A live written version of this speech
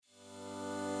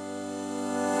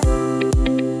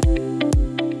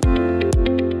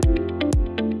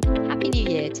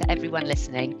everyone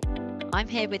listening. I'm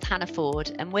here with Hannah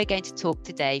Ford, and we're going to talk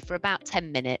today for about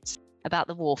 10 minutes about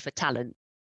the war for talent.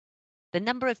 The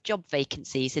number of job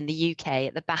vacancies in the UK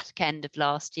at the back end of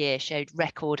last year showed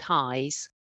record highs.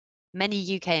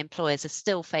 Many UK employers are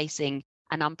still facing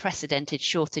an unprecedented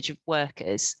shortage of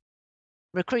workers.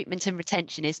 Recruitment and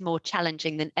retention is more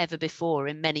challenging than ever before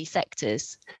in many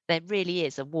sectors. There really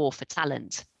is a war for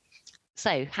talent.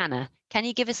 So, Hannah, can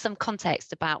you give us some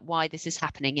context about why this is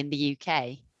happening in the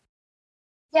UK?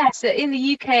 Yes, so in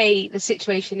the UK, the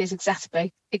situation is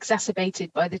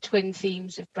exacerbated by the twin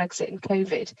themes of Brexit and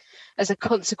COVID. As a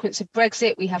consequence of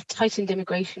Brexit, we have tightened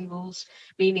immigration rules,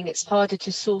 meaning it's harder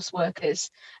to source workers,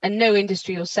 and no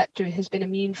industry or sector has been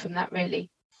immune from that, really.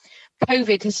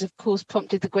 COVID has, of course,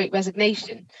 prompted the Great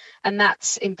Resignation, and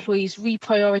that's employees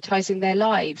reprioritising their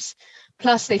lives.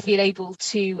 Plus, they feel able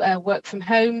to work from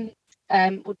home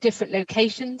or different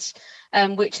locations,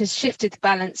 which has shifted the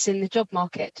balance in the job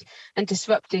market and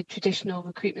disrupted traditional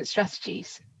recruitment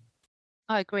strategies.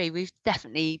 I agree. We've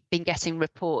definitely been getting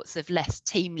reports of less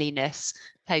teamliness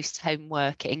post-home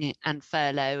working and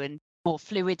furlough and more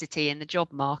fluidity in the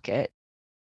job market.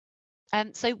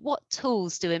 So what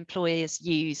tools do employers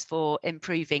use for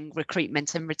improving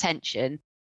recruitment and retention?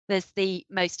 There's the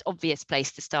most obvious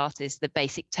place to start is the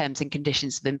basic terms and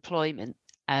conditions of employment.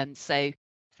 So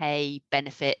pay,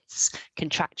 benefits,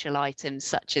 contractual items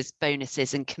such as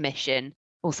bonuses and commission,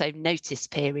 also notice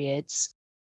periods.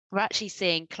 We're actually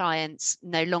seeing clients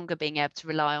no longer being able to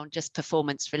rely on just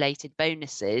performance-related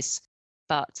bonuses,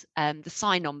 but the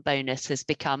sign-on bonus has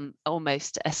become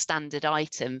almost a standard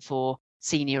item for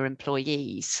senior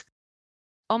employees.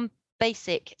 On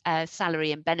basic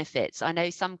salary and benefits, I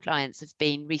know some clients have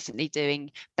been recently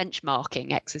doing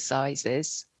benchmarking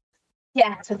exercises.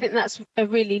 Yes, I think that's a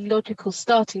really logical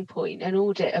starting point, an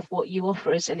audit of what you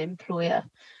offer as an employer,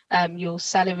 your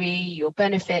salary, your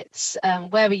benefits,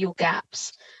 where are your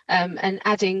gaps, and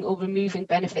adding or removing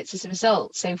benefits as a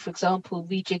result. So, for example,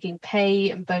 rejigging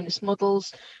pay and bonus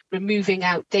models, removing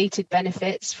outdated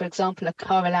benefits, for example, a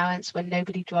car allowance when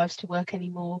nobody drives to work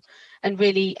anymore, and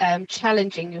really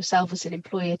challenging yourself as an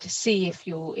employer to see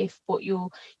if what your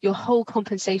whole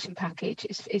compensation package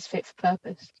is fit for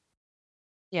purpose.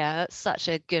 Yeah, that's such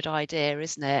a good idea,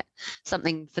 isn't it?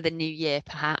 Something for the new year,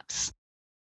 perhaps.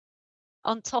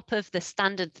 On top of the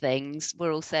standard things,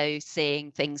 we're also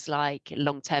seeing things like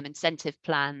long-term incentive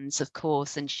plans, of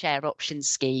course, and share option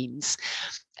schemes.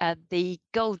 The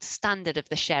gold standard of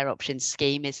the share option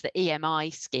scheme is the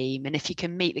EMI scheme. And if you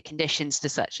can meet the conditions for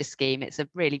such a scheme, it's a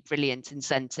really brilliant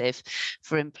incentive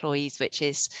for employees, which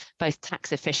is both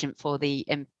tax efficient for the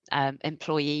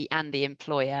employee and the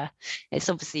employer. It's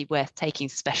obviously worth taking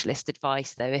specialist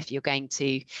advice, though, if you're going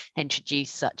to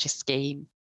introduce such a scheme.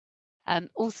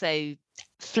 Also,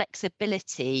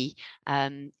 flexibility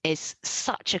is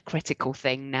such a critical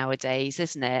thing nowadays,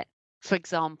 isn't it? For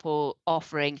example,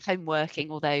 offering home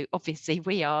working, although obviously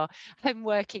we are home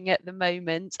working at the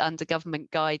moment under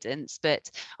government guidance, but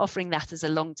offering that as a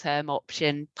long-term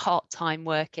option, part-time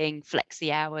working,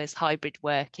 flexi hours, hybrid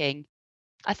working.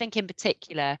 I think in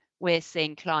particular, we're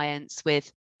seeing clients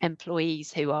with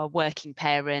employees who are working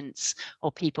parents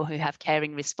or people who have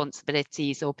caring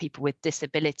responsibilities or people with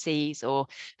disabilities or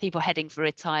people heading for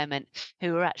retirement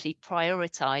who are actually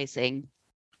prioritising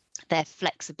their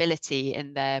flexibility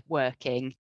in their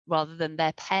working rather than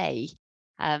their pay.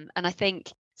 And I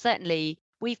think certainly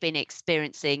we've been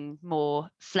experiencing more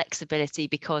flexibility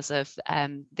because of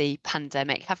the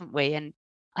pandemic, haven't we? And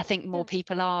I think more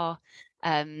people are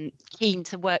keen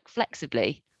to work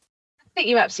flexibly. I think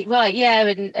you're absolutely right. Yeah,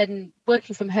 and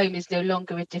working from home is no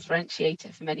longer a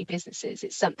differentiator for many businesses.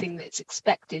 It's something that's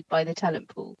expected by the talent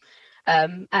pool.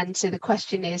 And so the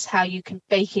question is how you can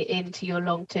bake it into your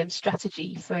long-term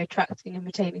strategy for attracting and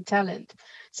retaining talent.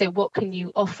 So what can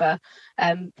you offer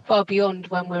far beyond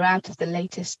when we're out of the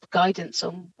latest guidance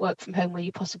on work from home where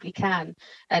you possibly can,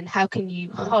 and how can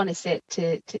you harness it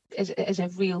as a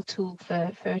real tool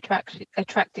for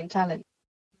attracting talent?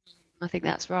 I think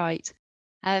that's right.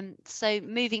 So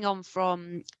moving on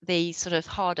from the sort of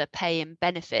harder pay and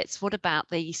benefits, what about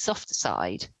the softer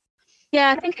side?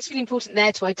 Yeah, I think it's really important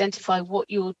there to identify what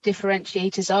your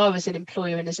differentiators are as an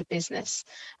employer and as a business.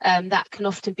 That can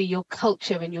often be your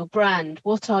culture and your brand.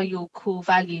 What are your core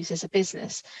values as a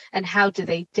business and how do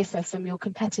they differ from your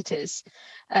competitors?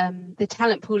 The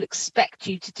talent pool expect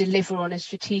you to deliver on a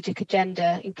strategic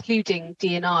agenda, including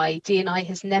D&I. D&I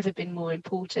has never been more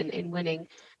important in winning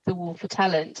the war for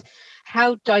talent.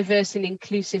 how diverse and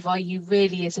inclusive are you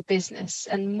really as a business?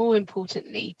 And more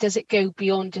importantly, does it go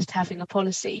beyond just having a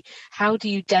policy? How do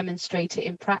you demonstrate it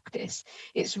in practice?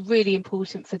 It's really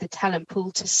important for the talent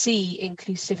pool to see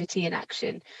inclusivity in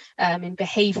action, in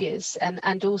behaviours,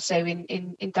 and also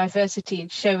in diversity,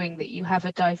 and showing that you have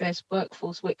a diverse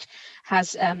workforce which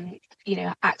has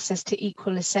access to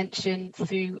equal ascension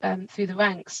through the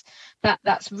ranks.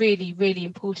 That's really, really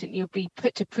important. You'll be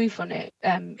put to proof on it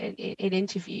in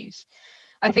interviews.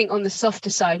 I think on the softer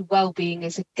side, well-being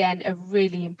is again a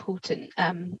really important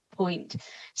point.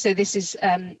 So this is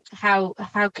how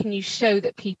can you show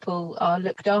that people are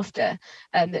looked after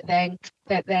and that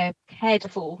they're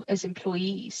cared for as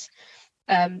employees.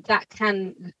 That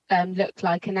can look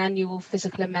like an annual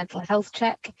physical and mental health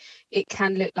check. It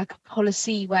can look like a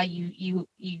policy where you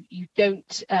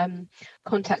don't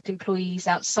contact employees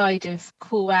outside of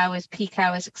core hours, peak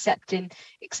hours, except in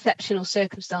exceptional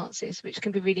circumstances, which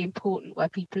can be really important where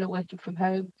people are working from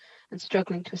home and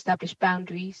struggling to establish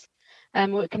boundaries.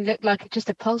 Or it can look like just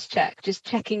a pulse check, just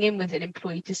checking in with an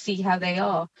employee to see how they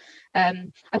are.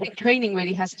 I think training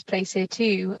really has its place here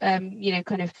too.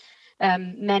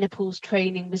 Menopause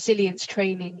training, resilience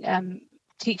training,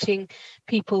 teaching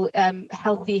people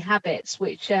healthy habits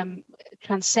which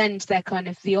transcend their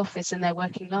the office and their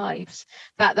working lives.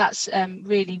 That's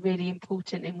really, really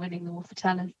important in winning the war for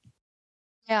talent.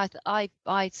 Yeah,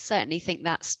 I certainly think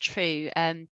that's true.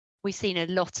 We've seen a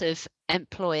lot of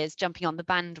employers jumping on the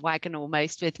bandwagon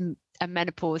almost with a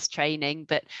menopause training,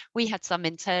 but we had some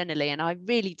internally, and I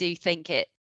really do think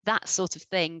that sort of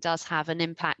thing does have an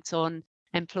impact on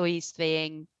employees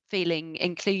feeling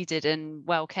included and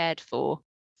well cared for.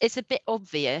 It's a bit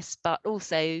obvious, but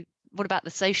also what about the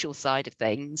social side of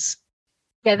things?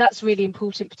 Yeah, that's really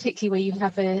important, particularly where you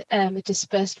have a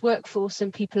dispersed workforce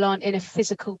and people aren't in a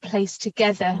physical place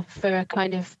together for a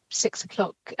kind of 6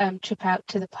 o'clock trip out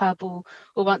to the pub, or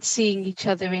aren't seeing each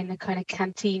other in a kind of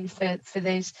canteen for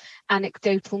those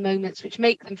anecdotal moments which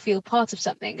make them feel part of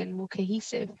something and more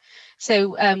cohesive.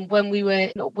 So when we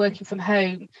were not working from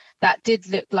home, that did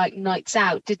look like nights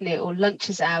out, didn't it? Or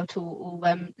lunches out, or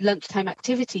lunchtime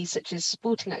activities such as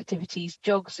sporting activities,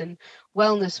 jogs and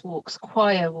wellness walks,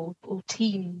 choir or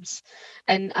teams.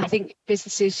 And I think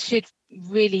businesses should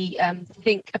really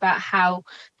think about how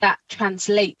that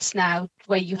translates now,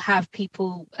 where you have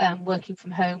people working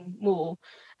from home more.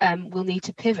 We'll need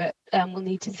to pivot. We'll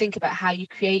need to think about how you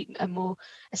create a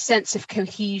sense of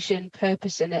cohesion,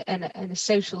 purpose, and a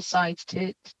social side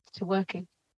to working.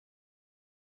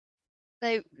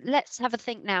 So let's have a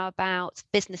think now about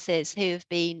businesses who have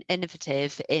been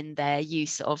innovative in their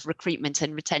use of recruitment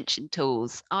and retention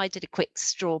tools. I did a quick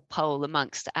straw poll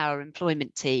amongst our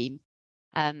employment team,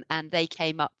 and they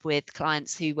came up with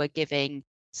clients who were giving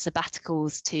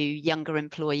sabbaticals to younger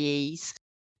employees,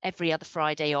 every other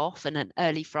Friday off and an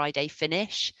early Friday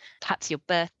finish, perhaps your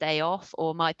birthday off,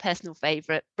 or my personal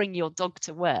favourite, bring your dog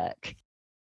to work.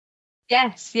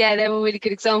 Yes, yeah, they were really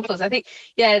good examples. I think,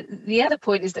 the other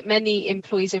point is that many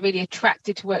employees are really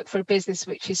attracted to work for a business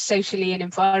which is socially and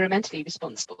environmentally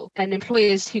responsible. And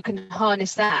employers who can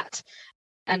harness that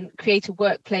and create a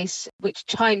workplace which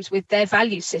chimes with their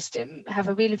value system have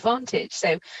a real advantage.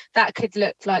 So that could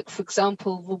look like, for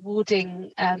example,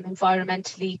 rewarding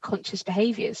environmentally conscious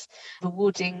behaviours,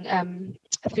 rewarding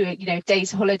through a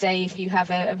day's holiday if you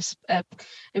have a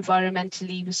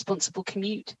environmentally responsible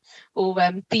commute, or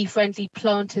bee friendly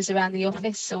planters around the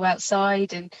office or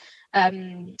outside,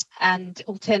 and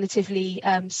alternatively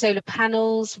solar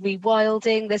panels,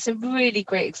 rewilding. There's some really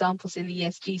great examples in the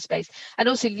ESG space, and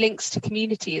also links to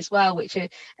community as well, which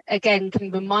again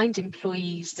can remind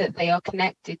employees that they are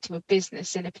connected to a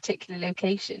business in a particular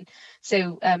location.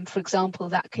 So for example,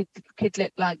 that could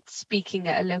look like speaking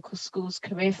at a local school's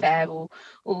career fair,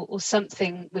 or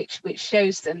something which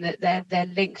shows them that they're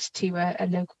linked to a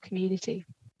local community.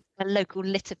 A local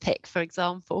litter pick, for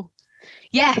example.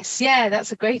 Yes, yeah,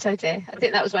 that's a great idea. I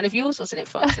think that was one of yours, wasn't it,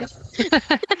 Frances?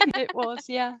 It was,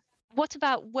 yeah. What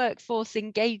about workforce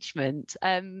engagement?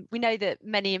 We know that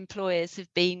many employers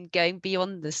have been going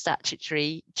beyond the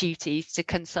statutory duties to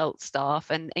consult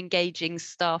staff and engaging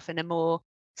staff in a more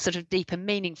sort of deep and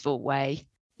meaningful way.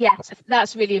 Yes,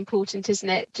 that's really important, isn't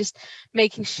it? Just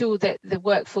making sure that the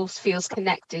workforce feels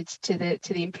connected to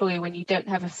the employer when you don't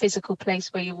have a physical place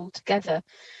where you're all together.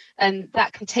 and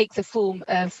that can take the form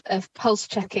of pulse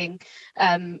checking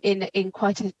in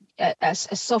quite a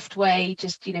soft way,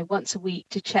 just once a week,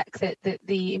 to check that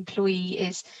the employee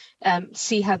is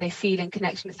see how they feel in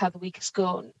connection with how the week has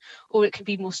gone. Or it can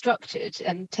be more structured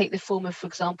and take the form of, for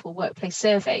example, workplace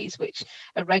surveys, which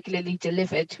are regularly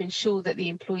delivered to ensure that the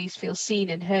employees feel seen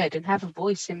and heard and have a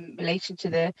voice in relation to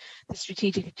the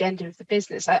strategic agenda of the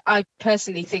business. I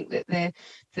personally think that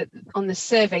on the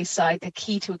survey side, the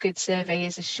key to a good survey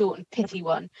is a short and pithy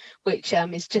one, which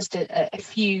is just a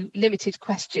few limited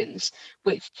questions,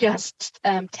 which just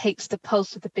takes the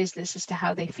pulse of the business as to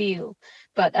how they feel.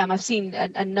 But I've seen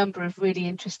a number of really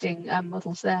interesting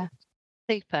models there.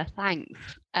 Super, thanks.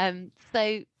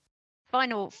 So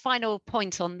final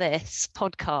point on this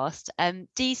podcast.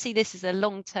 Do you see this as a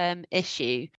long-term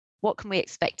issue? What can we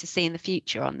expect to see in the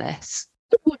future on this?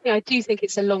 Unfortunately, I do think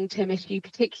it's a long-term issue,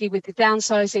 particularly with the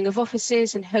downsizing of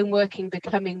offices and home working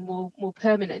becoming more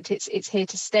permanent. It's here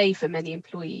to stay for many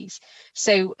employees.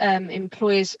 So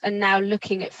employers are now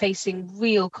looking at facing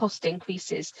real cost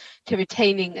increases to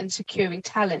retaining and securing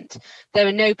talent. There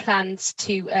are no plans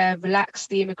to relax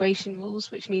the immigration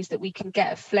rules, which means that we can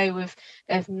get a flow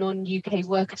of non-UK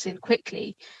workers in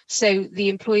quickly. So the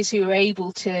employers who are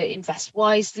able to invest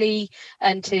wisely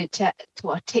and to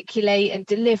articulate and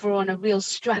deliver on a real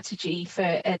strategy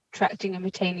for attracting and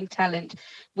retaining talent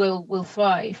will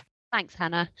thrive. Thanks,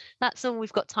 Hannah. That's all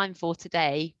we've got time for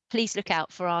today. Please look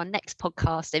out for our next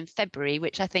podcast in February,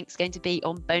 which I think is going to be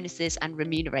on bonuses and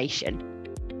remuneration.